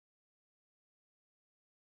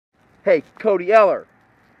Hey, Cody Eller,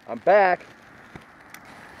 I'm back.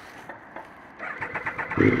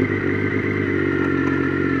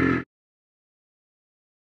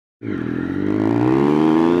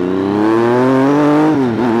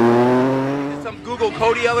 Some Google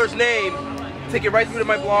Cody Eller's name, take it right through to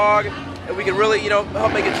my blog, and we can really, you know,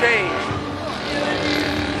 help make a change.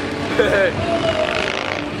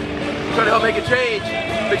 Trying to help make a change.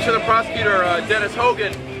 Make sure the prosecutor, Dennis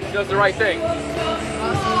Hogan, does the right thing.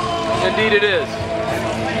 Indeed it is.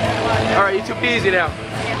 All right, you too easy now.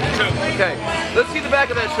 Okay, let's see the back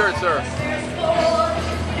of that shirt, sir.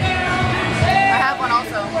 I have one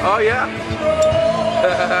also. Oh yeah?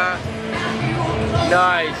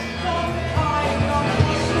 Nice.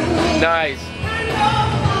 Nice.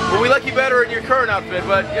 Well, we like you better in your current outfit,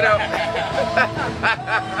 but you know.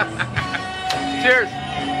 Cheers.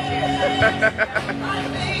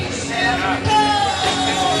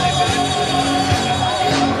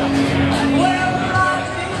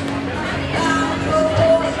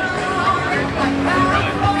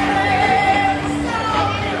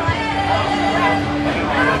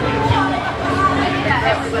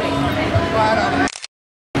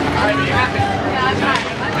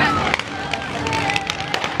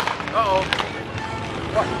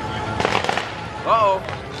 Uh-oh.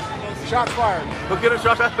 Shots fired. Look at him,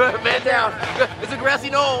 shot. Man down. It's a grassy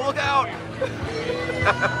knoll. Look out.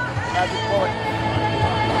 Magic bullet.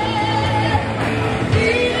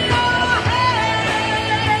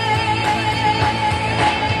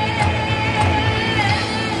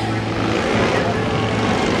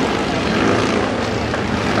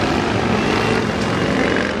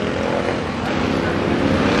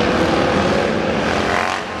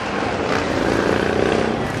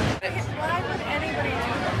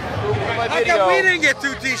 How come we didn't get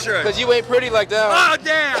 2 t-shirts? Because you ain't pretty like that. Oh,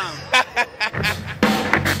 damn!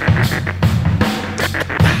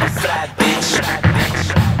 Fat bitch.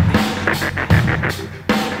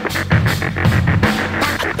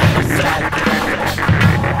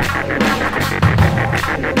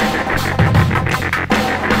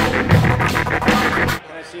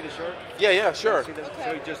 Can I see the shirt? Yeah, sure. Okay.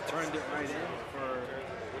 So he just turned it right in for...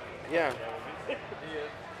 Yeah.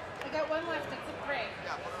 I got one left. It's a break.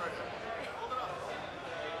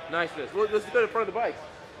 Niceness. Well, let's go to the front of the bike.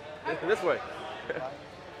 This way.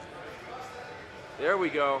 There we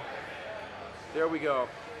go. There we go.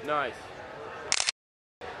 Nice.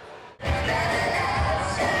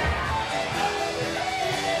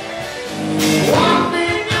 One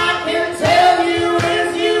thing I can tell you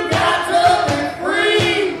is you got to be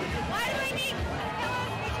free.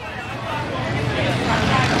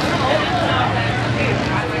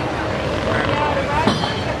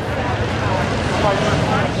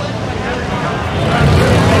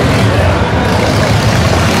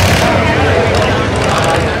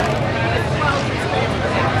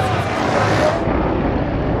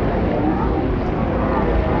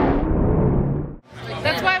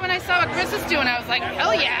 That's why when I saw what Chris was doing, I was like,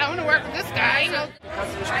 hell yeah, I want to work with this guy.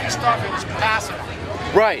 Because it was pissed off, it was passive.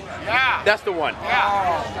 Right. Yeah. That's the one. Yeah.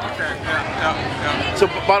 Oh, okay. Yeah. So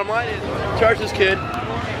bottom line is, charge this kid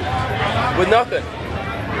with nothing.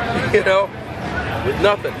 You know? With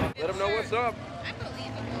nothing. Let him know what's up.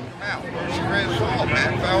 She ran assault,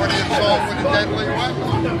 man. Felony assault with a deadly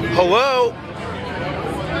weapon. Hello?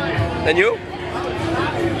 And you?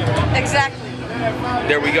 Exactly.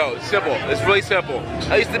 There we go. Simple. It's really simple.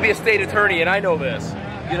 I used to be a state attorney, and I know this.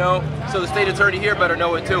 You know, so the state attorney here better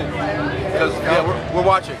know it too, because yeah, we're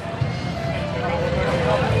watching.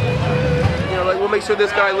 You know, like we'll make sure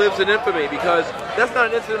this guy lives in infamy, because that's not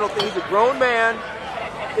an incidental thing. He's a grown man,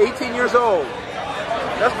 18 years old.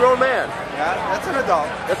 That's a grown man. Yeah, that's an adult.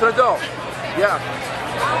 That's an adult. Yeah.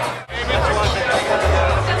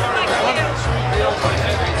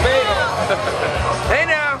 Hey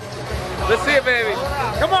now. Let's see it, baby.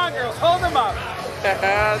 Come on, girls, hold them up.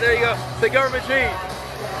 There you go. The government cheat.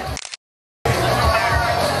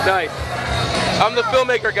 Nice. I'm the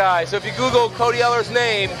filmmaker guy, so if you Google Cody Eller's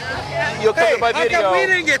name, you'll come to my video. How come we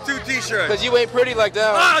didn't get 2 t-shirts? Because you ain't pretty like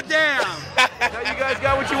that. Oh, damn. Now you guys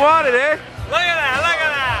got what you wanted, eh? Look at that,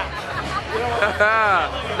 look at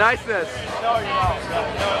that. Niceness. No, you don't.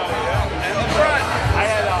 In the front. I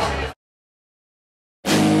had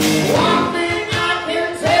One thing I can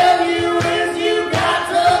tell you is you got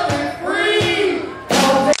to be free.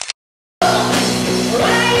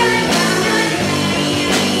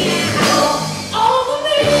 Over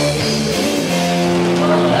me.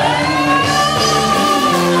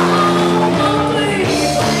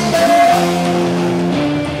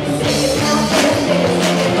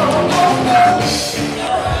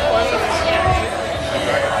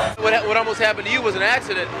 What almost happened to you was an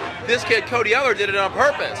accident. this kid, Cody Eller, did it on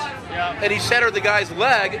purpose. Yeah. And he shattered the guy's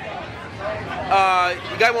leg.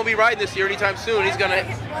 The guy won't be riding this year anytime soon. He's gonna.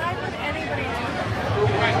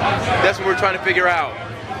 That's what we're trying to figure out.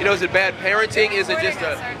 You know, is it bad parenting? Is it just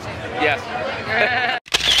a? Yes.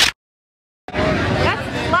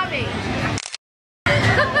 That's loving.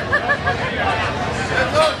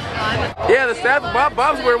 Yeah, the staff.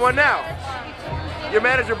 Bob's wearing one now. Your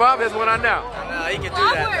manager Bob has one on now. No, he can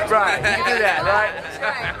do that. Right, he can do that, right?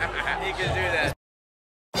 He can do that.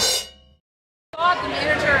 Bob, the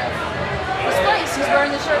manager, was nice. He's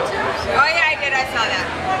wearing the shirt too. Oh yeah, I did. I saw that.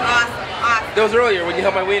 Awesome. Awesome. That was earlier when you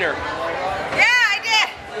held my wiener. Yeah, I did.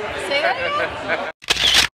 Say that again?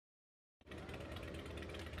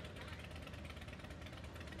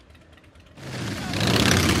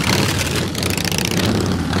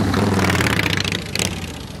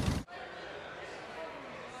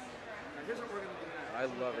 I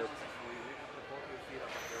love it.